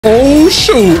Oh,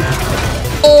 shoot.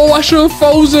 Oh, I should have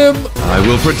froze him. I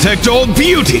will protect all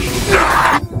beauty.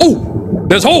 Oh,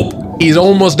 there's hope. He's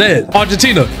almost dead.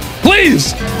 Argentina,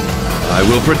 please. I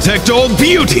will protect all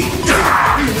beauty.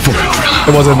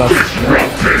 It wasn't enough.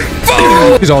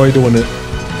 Oh, he's already doing it.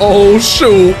 Oh,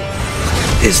 shoot.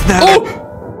 Is that...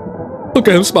 Oh. Look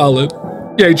at him smiling.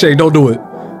 Yeah, Che, don't do it.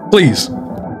 Please.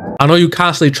 I know you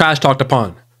constantly trash talked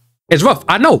upon. It's rough.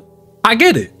 I know. I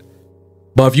get it.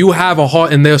 But if you have a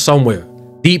heart in there somewhere,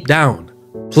 deep down,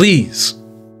 please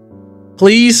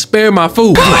spare my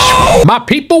food. My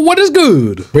people, what is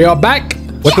good? We are back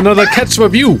with another Kets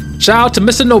review. Shout out to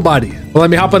Mr. Nobody. Well, let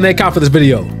me hop on their account for this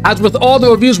video. As with all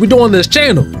the reviews we do on this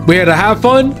channel, we're here to have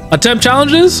fun, attempt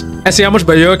challenges, and see how much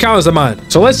better your account is than mine.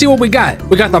 So let's see what we got.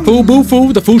 We got the Fu Boo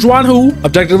Fu, the Fu Juan Hu,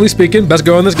 objectively speaking, best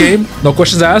girl in this game. No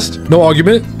questions asked, no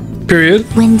argument, period.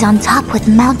 Wind on top with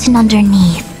mountain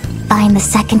underneath. Find the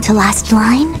second to last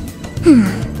line?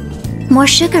 More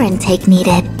sugar intake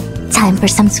needed. Time for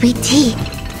some sweet tea.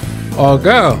 Oh,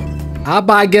 girl. I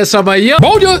about to get some of you.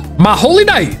 Boja, my holy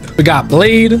knight. We got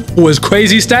Blade, who is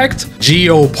crazy stacked.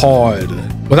 Geopard,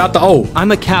 without the O. I'm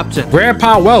a captain.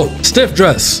 Grandpa Welt, stiff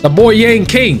dress. The boy Yang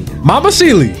King. Mama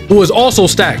Sealy, who is also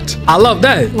stacked. I love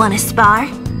that. Wanna spar?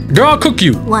 Girl, I'll cook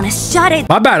you. Wanna shut it?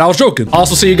 My bad, I was joking.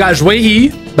 Also see you guys Wei E,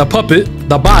 the puppet,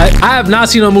 the bot. I have not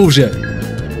seen her moves yet.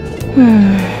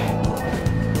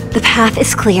 The path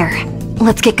is clear.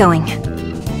 Let's get going.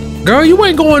 Girl, you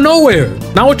ain't going nowhere.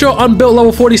 Not with your unbuilt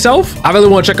level 40 self. I really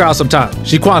want to check her out sometime.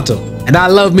 She Quantum, and I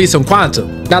love me some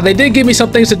Quantum. Now, they did give me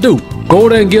some things to do.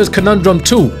 Golden Gears Conundrum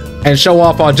 2 and show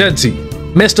off Argenti.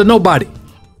 Mr. Nobody,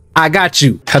 I got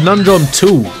you. Conundrum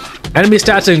 2. Enemy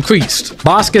stats increased.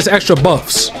 Boss gets extra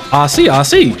buffs. I see.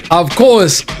 Of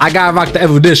course, I gotta rock the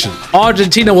Erudition.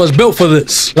 Argentina was built for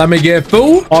this. Let me get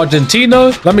Fu,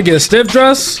 Argentina. Let me get Stiff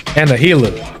Dress, and a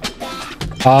healer.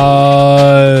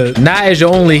 Nat is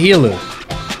your only healer.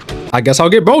 I guess I'll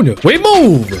get Bronya. We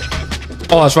move.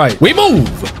 Oh, that's right. We move.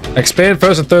 Expand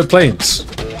first and third planes.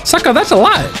 Sucker, that's a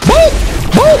lot. Boop,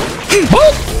 boop,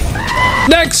 boop.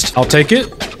 Next, I'll take it.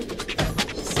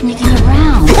 Sneaking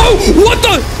around. Oh, what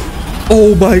the?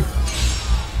 Oh my.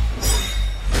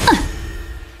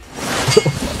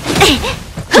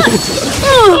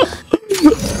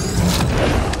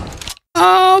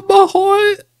 My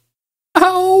heart.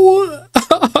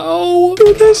 Ow.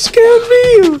 Dude, that scared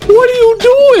me. What are you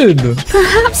doing?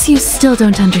 Perhaps you still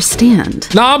don't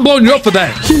understand. Nah, I'm blowing you up for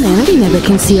that. Humanity never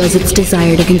conceals its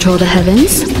desire to control the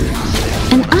heavens.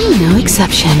 And I'm no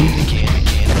exception.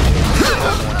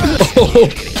 Oh,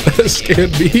 that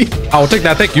scared me. I'll take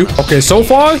that, thank you. Okay, so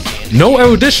far, no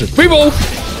erudition. Free roll.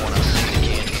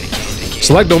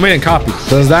 Select domain and copy.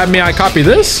 Does that mean I copy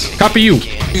this? Copy you.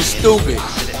 You stupid.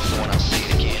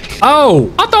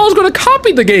 Oh, I thought I was gonna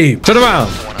copy the game. Turn around.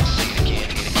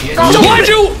 Why'd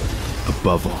you?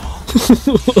 Above all,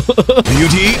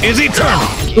 beauty is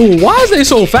eternal. Dude, why is they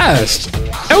so fast?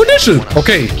 Erudition.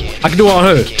 Okay, I can do it on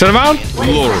her. Turn around.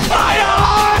 Glory.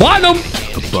 Blind them.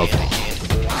 Above all.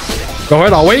 Go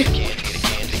ahead, I'll wait.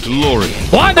 Glory.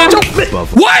 Blind them.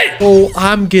 Above all. What? Oh,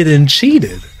 I'm getting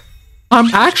cheated.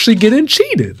 I'm actually getting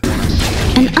cheated.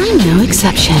 And I'm no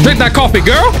exception. Drink that coffee,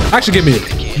 girl. Actually, give me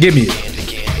it. Give me it.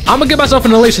 I'm gonna get myself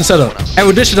an elation setup.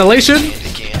 Erudition elation,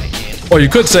 or you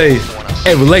could say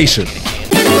elation.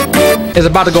 It's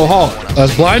about to go hard.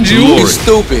 Let's blind you. You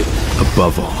stupid.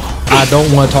 Above all. I don't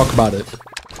want to talk about it.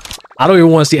 I don't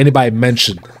even want to see anybody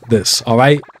mention this. All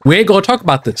right, we ain't gonna talk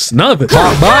about this. None of it.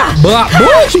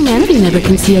 Humanity never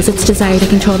conceals its desire to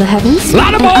control the heavens.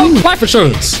 Lot of life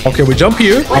insurance. Okay, we jump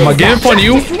here. I'm gonna get in front of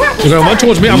you. You're gonna run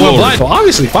towards me. I'm gonna blind. So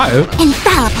obviously, fire.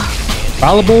 Infallible.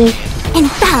 Fallible.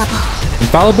 Infallible.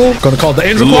 Infallible. Gonna call the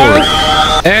angel choir.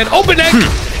 And open it.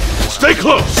 Stay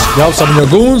close. Yup, some of your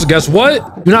goons. Guess what?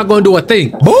 You're not gonna do a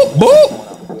thing. Boop, boop.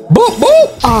 Boop,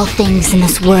 boop. All things in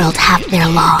this world have their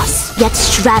laws. Yet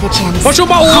stratagems, Watch your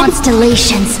mouth.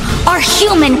 constellations are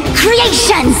human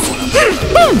creations.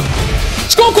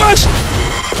 Skull crush.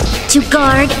 To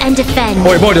guard and defend.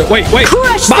 Wait.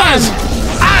 Crush Maz.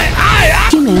 them.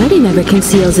 Humanity never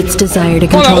conceals its desire to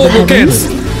control the heavens.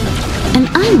 And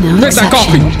I'm no Drink that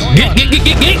coffee. exception.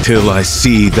 Get. Till I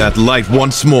see that light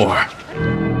once more.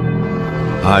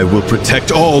 I will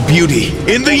protect all beauty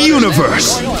in the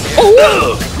universe.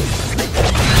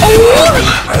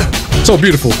 So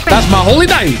beautiful. That's my holy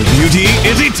night. Beauty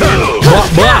is eternal.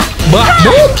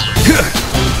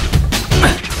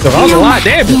 That was a lot of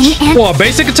damage. For a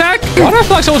basic attack? Why do I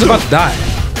feel like someone's about to die?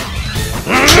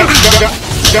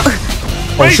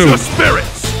 Oh, Raise your shoot.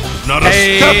 spirits. Not a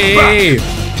step back.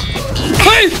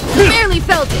 Hey! Barely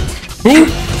felt it. Boo!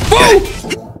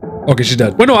 Okay, she's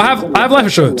dead. Wait, no, I have life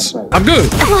insurance. I'm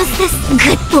good. Was this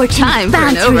good fortune Time for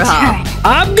bound an to overhaul. return?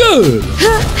 I'm good.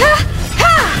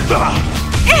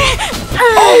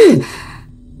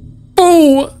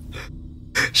 Oh,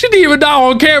 she didn't even die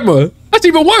on camera. That's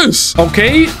even worse.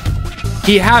 Okay,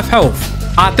 he half health.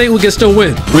 I think we can still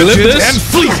win. We live And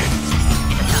this. fleet.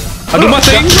 I do my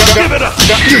thing. Give it up!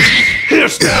 Here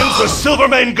stands the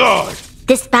Silvermane Guard!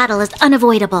 This battle is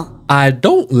unavoidable. I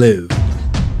don't live.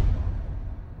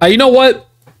 You know what?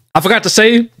 I forgot to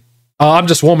say. I'm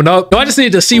just warming up. No, I just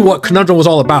needed to see what Conundrum was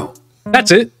all about.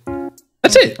 That's it.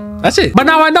 That's it. That's it. But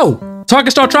now I know. So I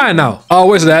can start trying now. Oh,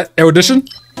 where's that? Erudition?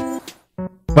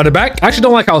 By the back? I actually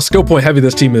don't like how skill point heavy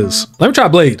this team is. Let me try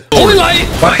Blade. Holy light!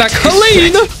 Like that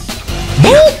clean!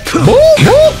 Boop! Boop!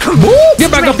 Boop! Boop! Get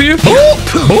back up here! Boop!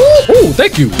 Boop! Oh,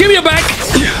 thank you. Give me a back!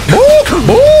 Boop!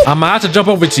 Boop! I'm gonna have to jump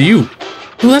over to you.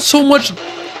 Dude, that's so much.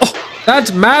 Oh,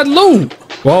 that's mad loot.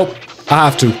 Well, I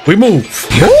have to. We move.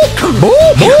 Boop!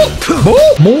 Boop! Boop!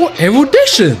 Boop! More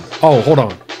erudition. Oh, hold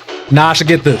on. Nah, I should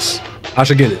get this. I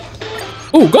should get it.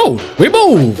 Ooh, gold. We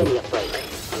move.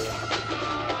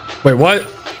 Wait, what?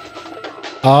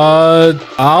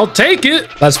 I'll take it.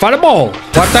 Let's fight them all.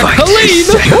 Like that clean.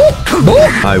 Boop,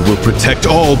 boop. I will protect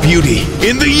all beauty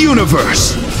in the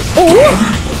universe. Oh.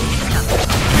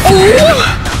 Oh.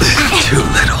 Too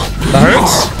little. That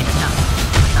hurts.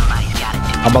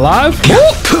 I'm alive.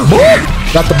 Boop, boop.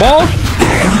 Got the ball.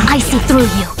 I see through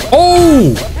you.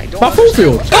 Oh, my full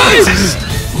field. Nice.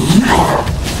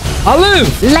 I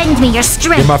live. Lend me your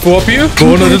strength. Get my foot up here.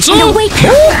 Go into the No, zone. wait.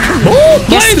 Boop, Your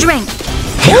Blade. strength.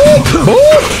 Boop,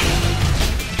 boop.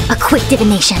 A quick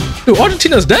divination. Dude,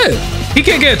 Argentina's dead. He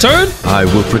can't get a turn. I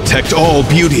will protect all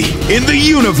beauty in the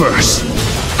universe.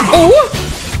 Oh.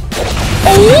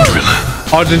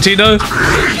 Oh. Argentina.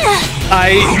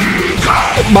 I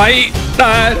might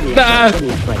die.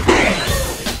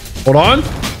 Hold on.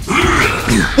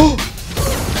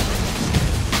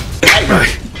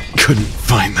 I couldn't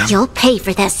find them. You'll pay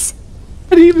for this. I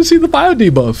didn't even see the bio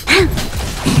debuff.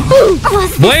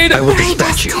 Was Blade. I will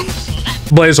dispatch you.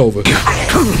 Blaze over.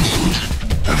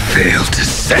 Failed to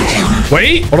set you.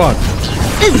 Wait. Hold on.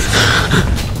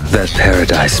 That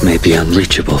paradise may be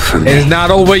unreachable for me. It's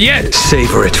not over yet.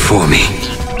 Savor it for me.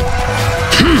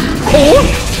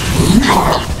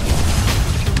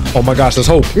 Oh my gosh, there's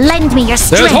hope. Lend me your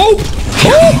strength. There's hope.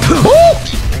 Hope.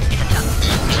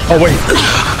 Oh wait.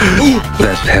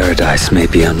 That paradise may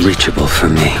be unreachable for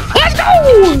me. Let's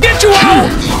go. Get you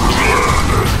out.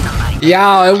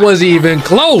 Yeah, it wasn't even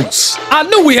close. I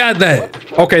knew we had that.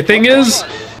 Okay, thing is,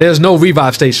 there's no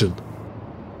revive station.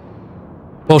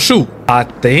 Well, shoot. I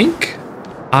think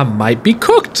I might be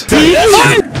cooked.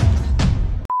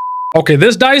 Okay,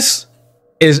 this dice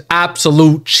is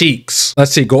absolute cheeks.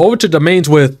 Let's see. Go over to domains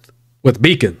with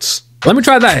beacons. Let me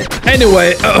try that.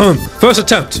 Anyway, first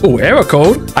attempt. Oh, error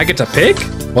code. I get to pick?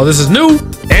 Well, this is new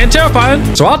and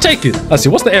terrifying, so I'll take it. Let's see.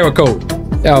 What's the error code?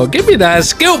 Yo, give me that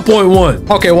skill point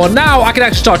 1. Okay, well, now I can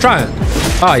actually start trying.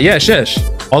 Ah, yes.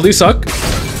 All these suck.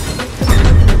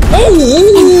 Oh,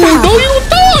 no, you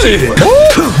died.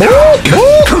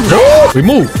 We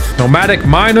move. Nomadic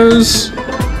miners.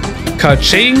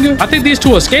 Ka-ching. I think these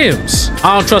two are scams.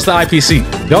 I don't trust the IPC.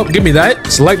 Yup, give me that.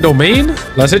 Select domain.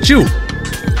 Let's hit you.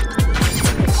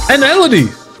 And Elodie.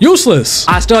 Useless.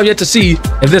 I still have yet to see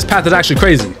if this path is actually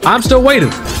crazy. I'm still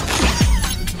waiting.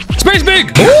 Space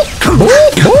big.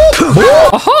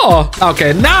 Aha.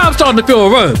 Okay, now I'm starting to feel a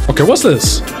run. Okay, what's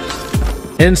this?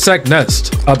 Insect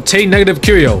nest. Obtain negative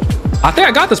curio. I think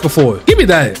I got this before. Give me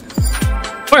that.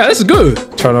 Oh yeah, this is good.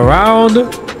 Turn around.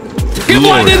 Get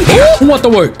blinded. Who want the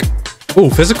work? Ooh,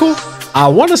 physical? I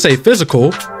want to say physical,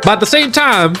 but at the same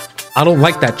time, I don't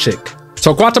like that chick.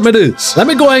 So quantum it is. Let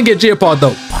me go ahead and get Geopod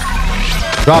though.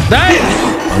 Drop that.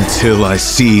 Until I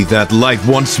see that light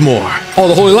once more. Oh,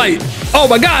 the holy light. Oh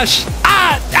my gosh.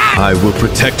 I will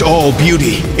protect all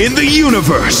beauty in the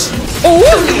universe.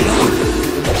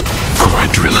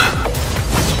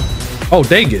 Oh,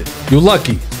 dang it. You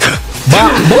lucky.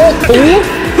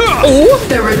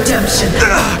 The redemption.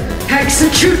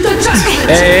 Execute the justice.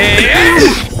 Hey.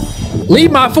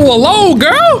 Leave my fool alone,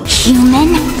 girl.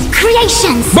 Human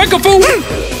creations. Break a fool.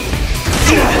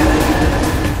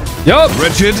 Yup.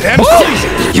 Wretched and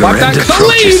Like that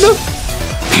clean.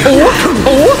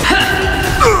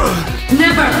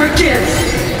 Never forgive.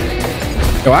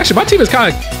 Yo, actually, my team is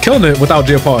kind of killing it without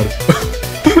Geopod.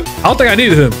 I don't think I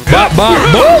needed him.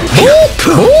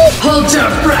 Hold your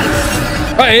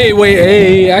breath. Hey, wait,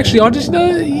 hey. Actually,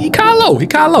 Argentina, he kind of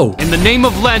low. In the name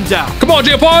of Landau, Come on,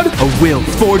 Geopod. a will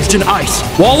forged in ice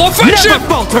Wall of friendship. never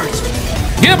falters.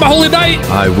 Get my holy knight.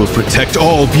 I will protect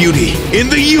all beauty in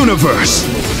the universe.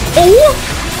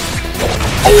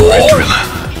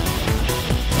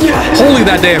 Holy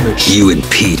that damage. You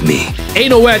impede me. Ain't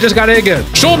no way I just got it again.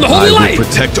 Show him the holy light. I will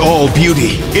protect all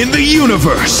beauty in the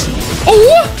universe.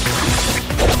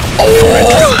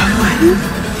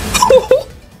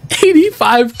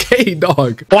 85K,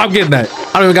 dog. Oh, I'm getting that.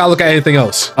 I don't even gotta look at anything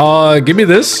else. Give me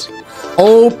this.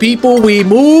 Oh, people, we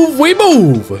move, we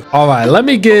move. All right, let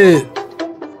me get...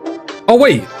 Oh,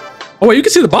 wait, you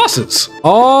can see the bosses.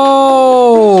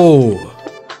 Oh.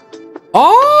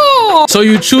 So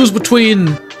you choose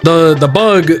between the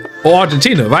bug or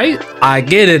Argentina, right? I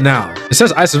get it now. It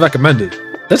says ice is recommended.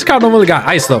 This card don't really got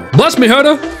ice, though. Bless me,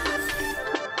 Herder.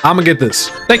 I'm gonna get this.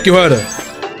 Thank you, Herder.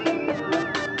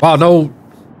 Wow, no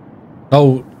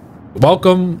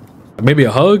welcome, maybe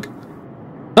a hug,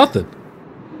 nothing.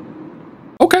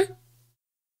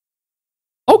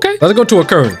 Okay, let's go to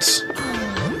occurrence.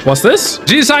 What's this?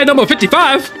 Genocide number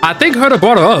 55. I think Herder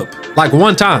brought her up like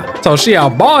one time, so she a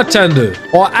bartender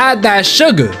or add that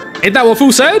sugar. Ain't that what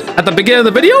Fu said at the beginning of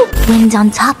the video? Wind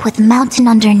on top with mountain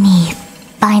underneath.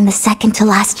 Find the second to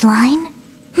last line?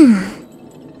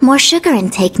 More sugar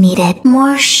intake needed.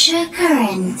 More sugar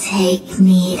intake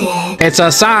needed. It's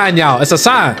a sign, y'all. It's a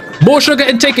sign. More sugar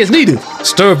intake is needed.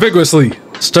 Stir vigorously.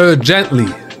 Stir gently.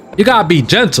 You gotta be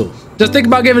gentle. Just think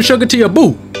about giving sugar to your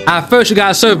boo. At first, you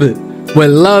gotta serve it with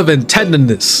love and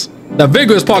tenderness. The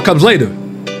vigorous part comes later.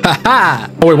 Haha.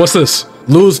 Oh, wait, what's this?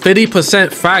 Lose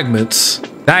 50% fragments.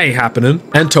 That ain't happening.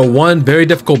 Enter one very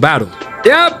difficult battle.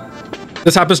 Yep.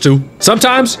 This happens too.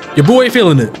 Sometimes your boo ain't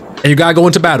feeling it, and you gotta go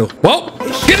into battle. Well,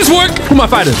 get this work. Who am I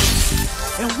fighting?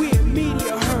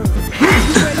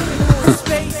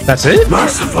 That's it?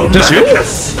 Just you?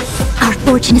 Our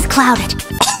fortune is clouded.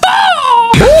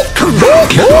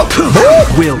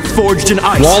 Will forged in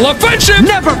ice. Wall of friendship.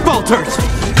 Never falters.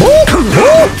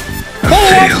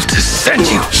 Failed to send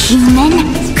you.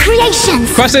 Human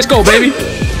creations. Crush this goal, baby.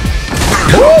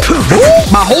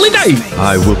 My holy name.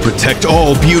 I will protect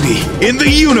all beauty in the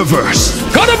universe.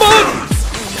 Cut him up.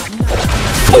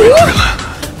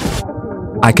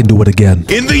 I can do it again.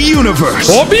 In the universe.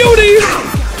 For beauty.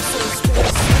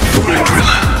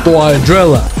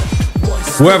 Drilla.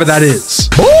 Whoever that is.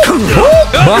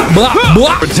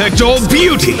 Protect all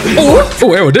beauty.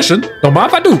 Oh, erudition. Don't mind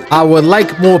if I do. I would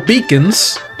like more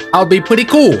beacons. I'll be pretty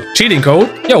cool. Cheating code.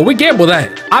 Yo, we gamble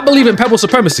that. I believe in Pebble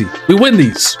supremacy. We win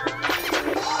these.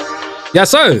 Yes,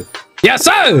 sir. Yes,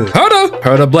 sir.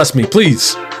 Herder, bless me,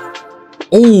 please.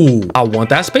 Oh, I want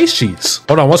that space cheese.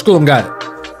 Hold on, what school them got?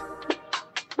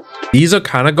 These are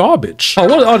kind of garbage. Oh,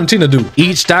 what did Argentina do?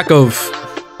 Each stack of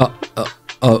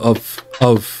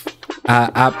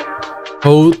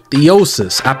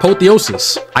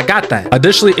apotheosis. I got that.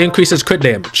 Additionally increases crit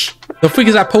damage. The freak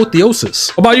is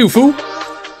apotheosis? What about you, Fu?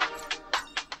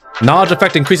 Knowledge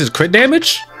effect increases crit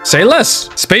damage? Say less.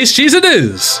 Space cheese it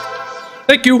is.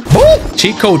 Thank you. Oh!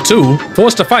 Cheat code 2.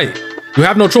 Forced to fight. You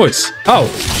have no choice. Oh.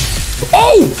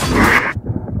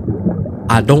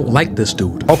 I don't like this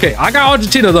dude. Okay, I got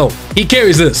Argentina though. He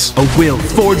carries this. A will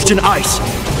forged in ice.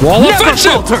 Wall of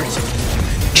friendship.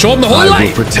 Show him the holy light.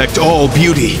 I will protect all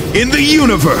beauty in the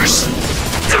universe.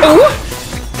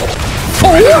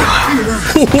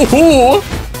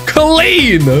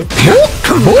 Clean.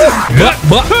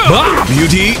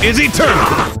 Beauty is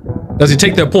eternal. Does he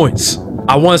take their points?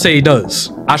 I want to say he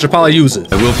does. I should probably use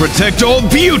it. I will protect all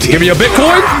beauty. Give me a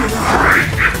Bitcoin.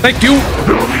 Thank you.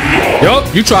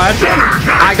 Yup, you tried.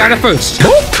 I got it first.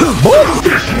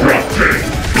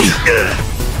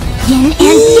 Yin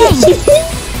and yang.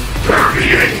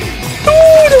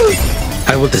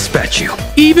 I will dispatch you.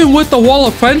 Even with the wall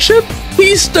of friendship,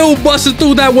 he's still busting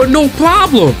through that with no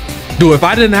problem. Dude, if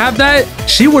I didn't have that,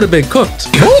 she would have been cooked.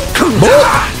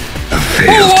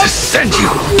 Failed to send you.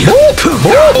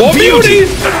 More beauty.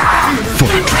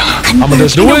 I'm gonna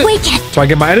just do it so I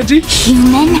get my energy.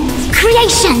 Human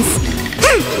creations.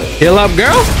 Heal up,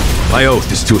 girl. My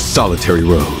oath is to a solitary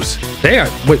rose. Damn,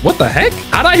 wait, what the heck?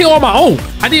 How'd I heal on my own?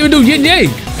 I didn't even do yin yang.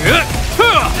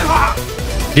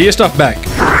 Get your stuff back.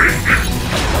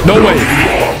 No way.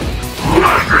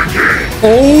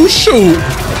 Oh, shoot.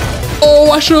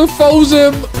 Oh, I should have froze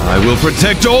him. I will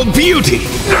protect all beauty.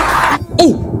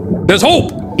 Oh, there's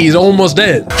hope. He's almost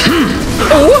dead.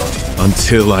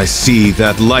 Until I see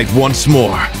that light once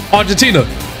more. Argentina,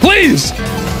 please.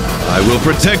 I will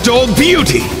protect all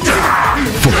beauty.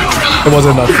 It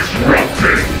wasn't enough.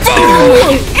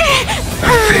 I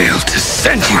failed to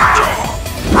send you.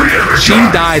 She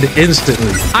died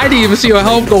instantly. I didn't even see her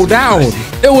health go down.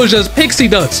 It was just pixie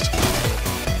dust.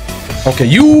 Okay,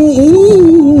 you.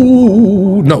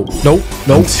 Ooh, no.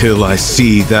 Until I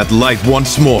see that light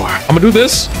once more. I'm gonna do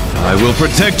this. I will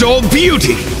protect all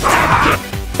beauty.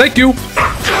 Thank you.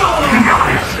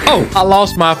 Oh, I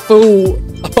lost my food.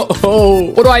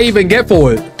 Oh, what do I even get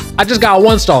for it? I just got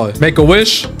 1 star. Make a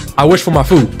wish. I wish for my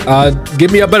food.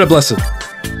 Give me a better blessing.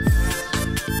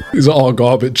 These are all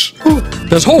garbage.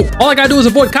 There's hope. All I gotta do is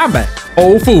avoid combat.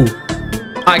 Oh, fool.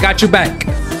 I got you back.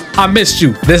 I missed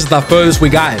you. This is the furthest we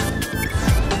got.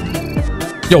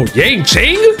 Yo, Yang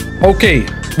Ching? Okay,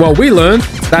 well, we learned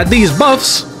that these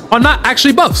buffs are not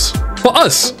actually buffs for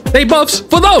us. They buffs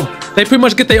for them. They pretty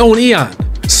much get their own Eon.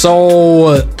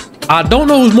 So, I don't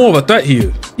know who's more of a threat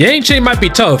here. Yang Ching might be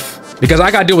tough because I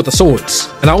gotta deal with the swords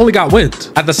and I only got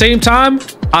wind. At the same time,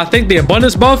 I think the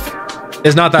abundance buff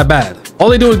is not that bad. All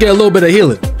they do is get a little bit of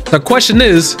healing. The question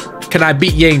is, can I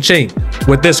beat Yang Ching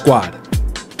with this squad?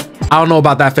 I don't know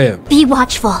about that, fam. Be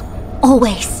watchful,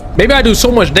 always. Maybe I do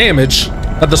so much damage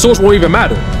that the swords won't even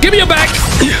matter. Give me your back!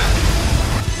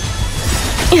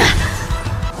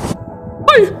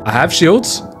 I have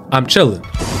shields. I'm chilling.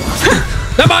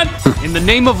 Never mind. In the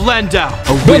name of Landau, a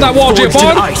Build will that wall, forged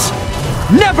J-Bond. in ice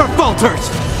never falters.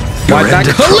 Right Your back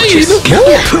end clean.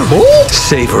 approaches.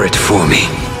 Savor it for me.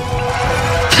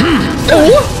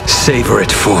 Savor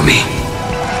it for me.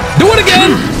 Do it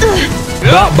again.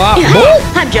 Bop, bop, boop.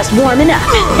 I'm just warming up.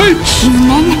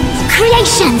 Human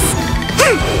creations.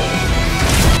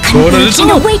 Going to the And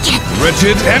top. awaken.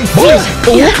 Wretched and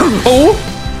Oh.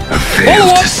 I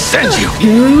failed to send you.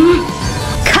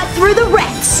 Cut through the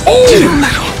rents.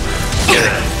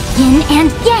 Yin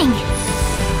and yang.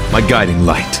 my guiding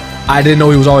light. I didn't know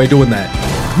he was already doing that.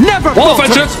 Never Wall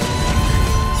falters. offensive.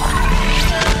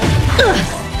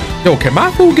 Yo, can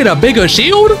my fool get a bigger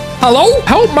shield? Hello?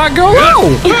 Help my girl out.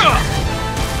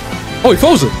 Oh, he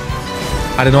froze it.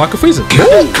 I didn't know I could freeze it.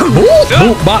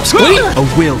 Boop, bop, split. A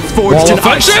will forged Wall in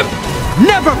ice offensive.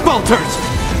 never falters.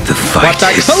 The fight Watch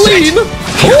that is clean. set.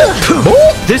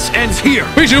 Boop. This ends here.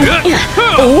 Freeze you.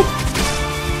 Oh.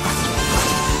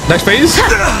 Next phase,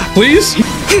 please.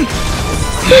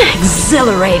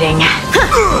 Exhilarating.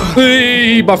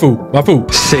 Hey, Bafu,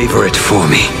 Bafu. Savor it for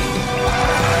me.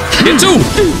 Get two.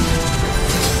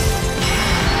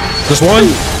 Just one.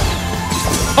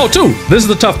 Oh, two. This is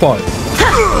the tough part.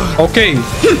 Okay.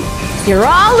 You're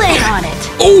all in on it.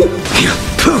 Oh,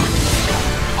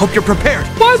 Hope you're prepared.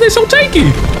 why are they so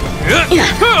tanky?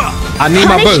 I need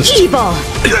my Punish burst. evil.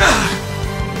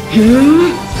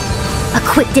 A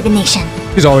quick divination.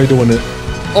 He's already doing it.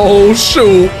 Oh,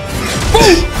 shoot.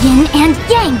 Yin and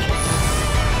yang.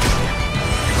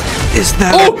 Is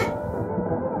that Oh!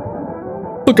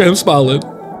 Look at him smiling.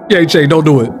 Yeah, Jay, don't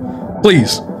do it.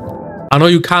 Please. I know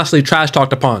you constantly trash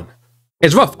talked upon.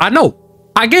 It's rough. I know.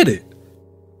 I get it.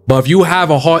 But if you have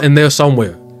a heart in there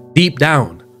somewhere, deep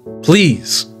down,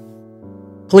 please.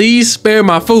 Please spare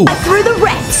my food. Through the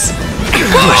rents.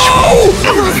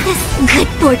 Good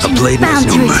fortune blade bound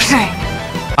knows to no mercy. return.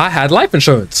 I had life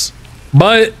insurance,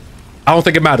 but I don't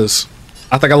think it matters.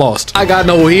 I think I lost. I got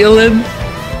no healing.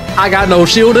 I got no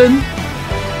shielding.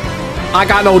 I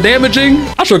got no damaging.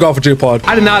 I should have gone for J-Pod.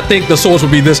 I did not think the swords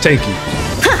would be this tanky.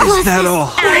 Was that all?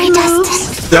 very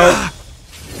destined. Yo.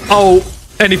 Oh,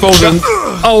 and he frozen.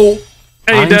 Oh,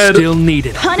 and he I'm dead. still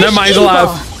needed. Punish Never mind, he's evil.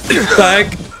 alive. The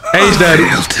heck? And he's dead.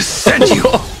 failed to send you?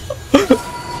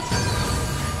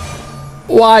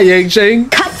 Why, Yang Ching?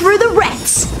 Cut through the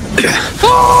rents.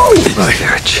 Is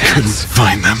there a chance?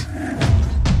 Find them.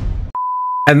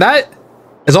 And that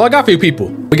is all I got for you people.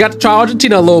 We got to try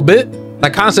Argentina a little bit.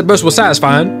 That concept burst was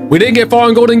satisfying. We didn't get far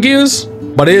in Golden Gears,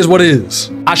 but it is what it is.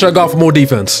 I should have gone for more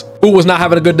defense. Who was not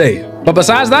having a good day. But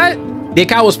besides that, the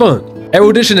account was fun.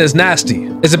 Erudition is nasty.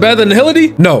 Is it better than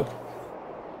Nihility? No.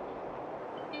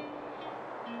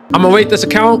 I'm gonna rate this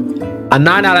account a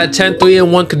 9 out of 10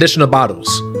 3-in-1 conditioner bottles.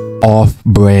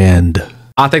 Off-brand.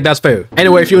 I think that's fair.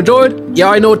 Anyway, if you enjoyed, you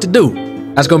already know what to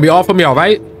do. That's gonna be all from me, all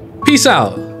right? Peace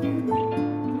out.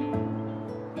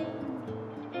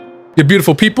 You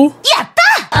beautiful people. Yeah,